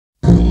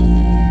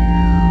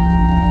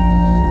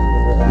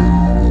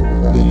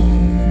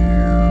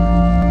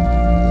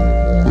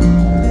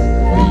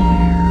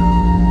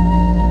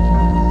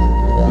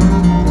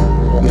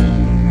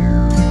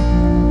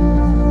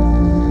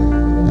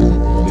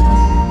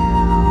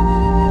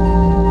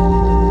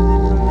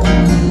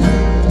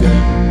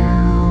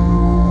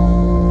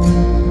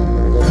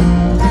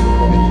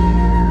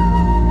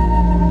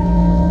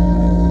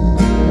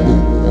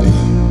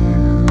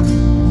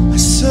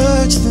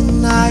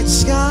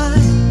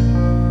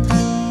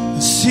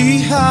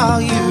how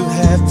you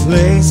have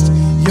placed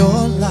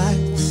your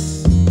light,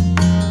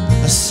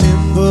 a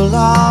symbol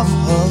of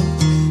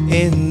hope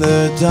in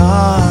the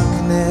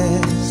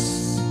darkness.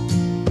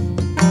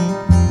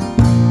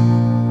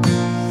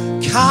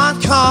 Can't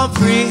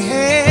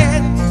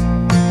comprehend,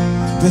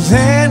 but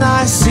then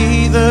I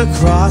see the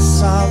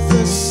cross of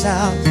the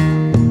south,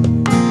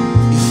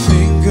 your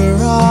finger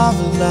of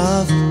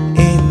love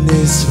in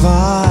this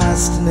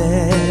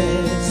vastness.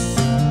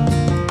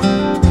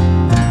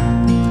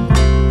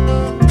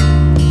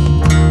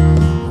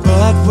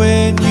 But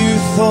when you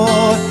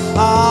thought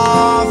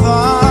of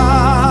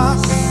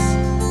us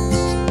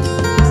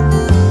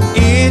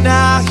in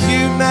our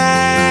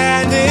humanity,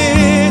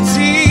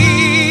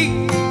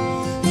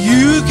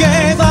 you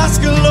gave us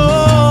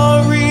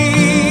glory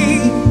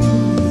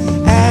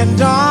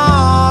and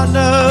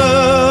honor.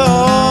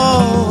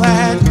 Oh,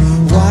 and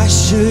why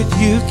should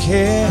you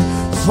care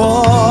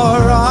for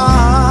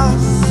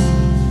us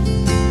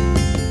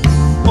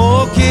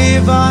or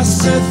give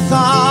us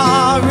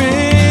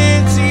authority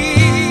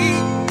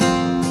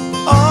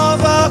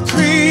over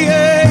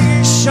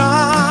creation?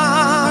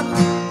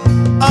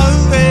 Oh,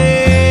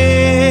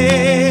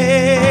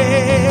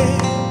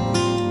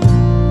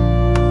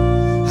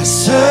 I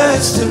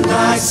search the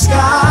night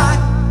sky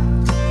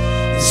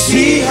and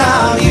see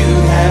how you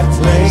have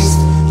placed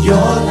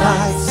your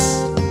lights,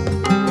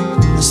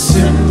 a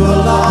symbol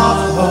of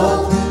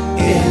hope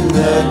in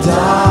the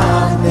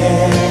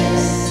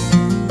darkness.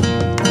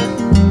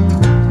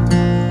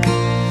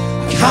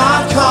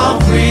 Can't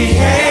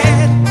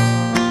comprehend,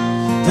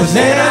 but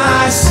then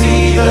I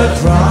see the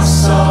cross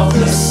of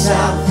the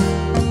south,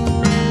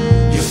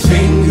 your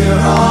finger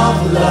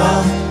of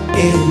love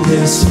in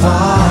this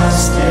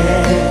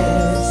vastness.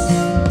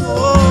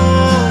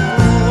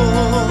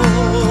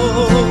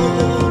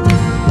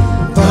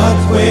 But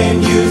when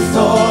you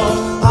thought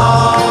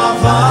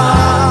of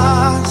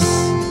us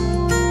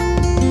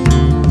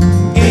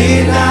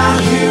in our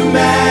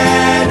humanity,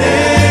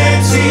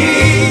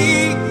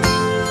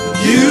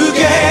 you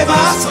gave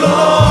us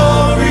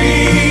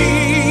glory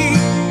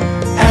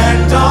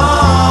and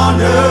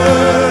honor.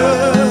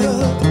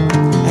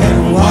 And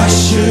why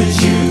should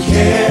you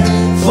care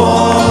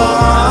for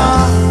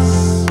us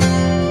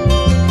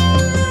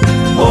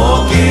or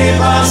give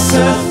us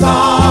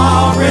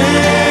authority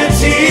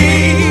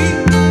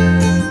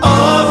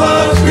over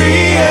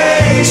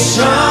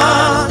creation?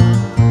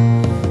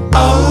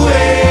 Oh,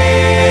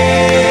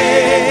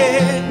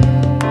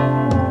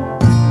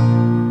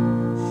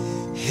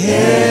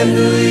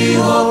 Henry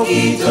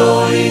Hoki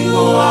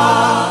Toingoa.